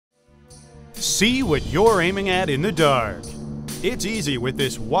See what you're aiming at in the dark. It's easy with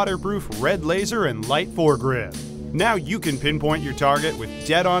this waterproof red laser and light foregrip. Now you can pinpoint your target with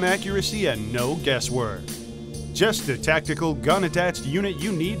dead-on accuracy and no guesswork. Just the tactical gun-attached unit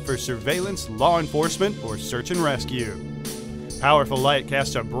you need for surveillance, law enforcement, or search and rescue. Powerful light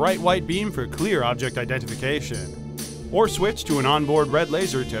casts a bright white beam for clear object identification. Or switch to an onboard red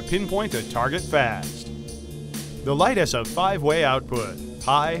laser to pinpoint a target fast. The light has a 5-way output: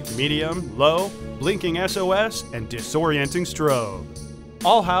 high, medium, low, blinking SOS, and disorienting strobe.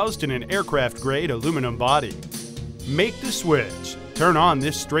 All housed in an aircraft-grade aluminum body. Make the switch. Turn on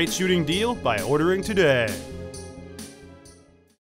this straight-shooting deal by ordering today.